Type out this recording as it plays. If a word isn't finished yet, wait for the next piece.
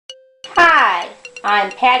Hi, I'm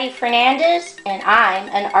Patty Fernandez and I'm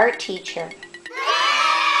an art teacher.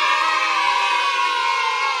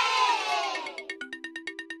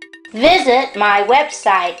 Visit my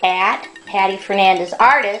website at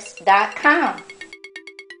pattyfernandezartist.com.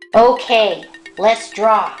 Okay, let's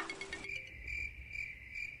draw.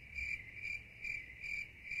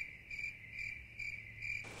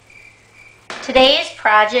 Today's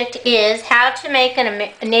project is how to make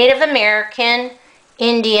a Native American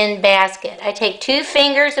Indian basket. I take 2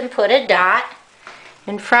 fingers and put a dot,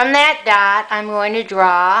 and from that dot I'm going to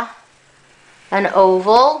draw an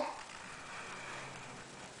oval,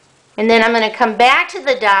 and then I'm going to come back to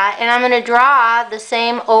the dot and I'm going to draw the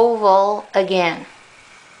same oval again.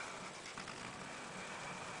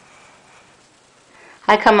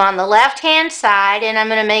 I come on the left hand side and I'm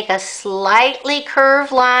going to make a slightly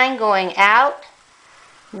curved line going out,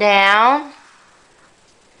 down.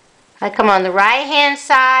 I come on the right hand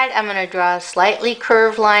side, I'm going to draw a slightly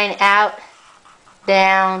curved line out,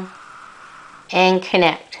 down, and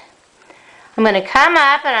connect. I'm going to come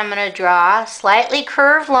up and I'm going to draw slightly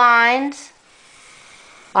curved lines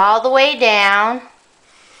all the way down.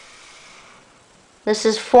 This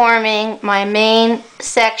is forming my main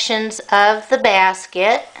sections of the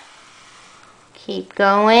basket. Keep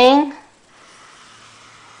going.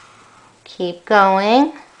 Keep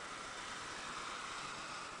going.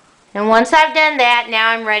 And once I've done that, now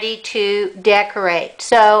I'm ready to decorate.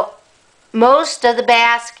 So most of the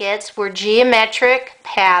baskets were geometric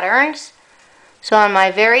patterns. So on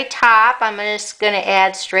my very top, I'm just going to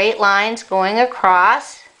add straight lines going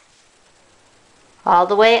across all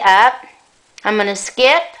the way up. I'm going to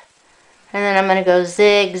skip, and then I'm going to go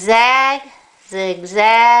zigzag,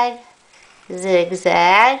 zigzag,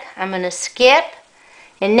 zigzag. I'm going to skip,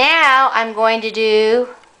 and now I'm going to do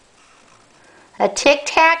a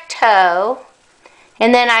tic-tac-toe,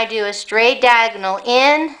 and then I do a straight diagonal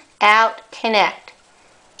in, out, connect,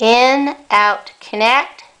 in, out,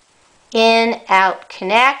 connect, in, out,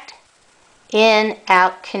 connect, in,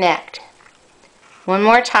 out, connect. One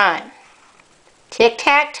more time.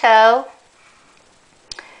 Tic-tac-toe,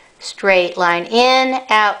 straight line in,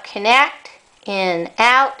 out, connect, in,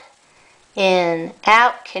 out,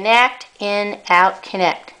 connect, in, out,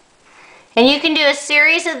 connect. And you can do a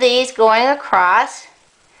series of these going across,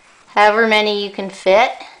 however many you can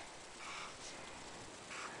fit.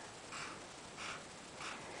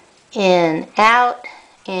 In, out,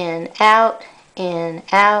 in, out, in,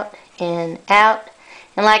 out, in, out.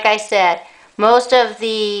 And like I said, most of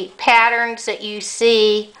the patterns that you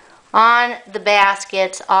see on the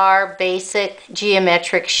baskets are basic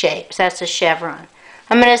geometric shapes. That's a chevron.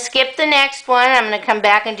 I'm going to skip the next one. I'm going to come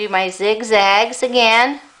back and do my zigzags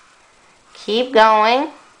again. Keep going.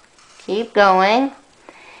 Keep going.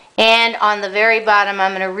 And on the very bottom,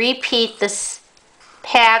 I'm going to repeat this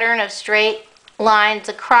pattern of straight lines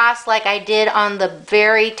across like I did on the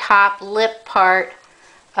very top lip part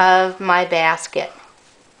of my basket.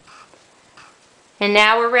 And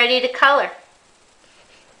now we're ready to color.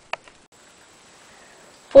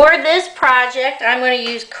 For this project, I'm going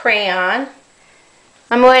to use crayon.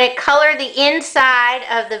 I'm going to color the inside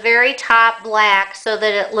of the very top black so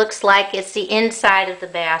that it looks like it's the inside of the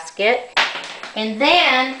basket. And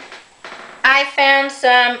then I found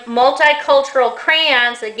some multicultural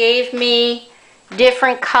crayons that gave me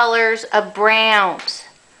different colors of browns.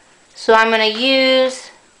 So I'm going to use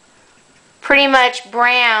pretty much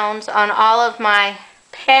browns on all of my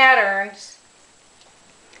patterns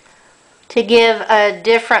to give a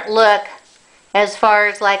different look as far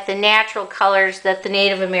as like the natural colors that the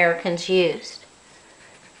Native Americans used.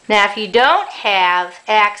 Now if you don't have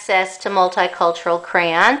access to multicultural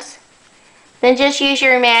crayons, then just use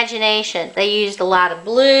your imagination. They used a lot of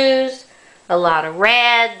blues, a lot of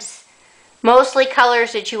reds, mostly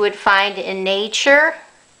colors that you would find in nature.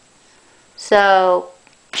 So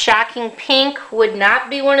shocking pink would not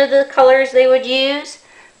be one of the colors they would use,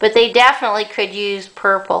 but they definitely could use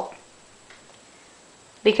purple,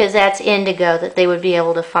 because that's indigo that they would be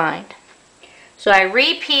able to find. So I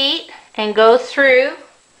repeat and go through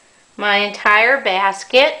my entire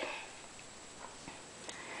basket.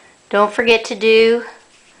 Don't forget to do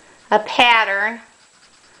a pattern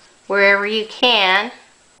wherever you can,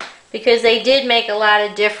 because they did make a lot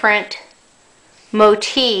of different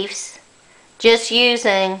motifs just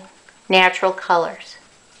using natural colors.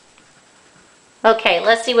 Okay,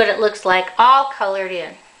 let's see what it looks like all colored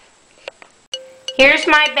in. Here's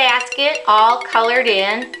my basket all colored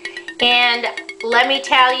in, and let me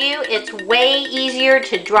tell you, it's way easier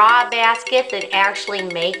to draw a basket than actually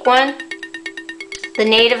make one. The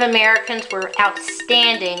Native Americans were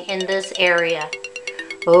outstanding in this area.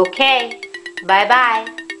 Okay,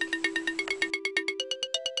 bye-bye.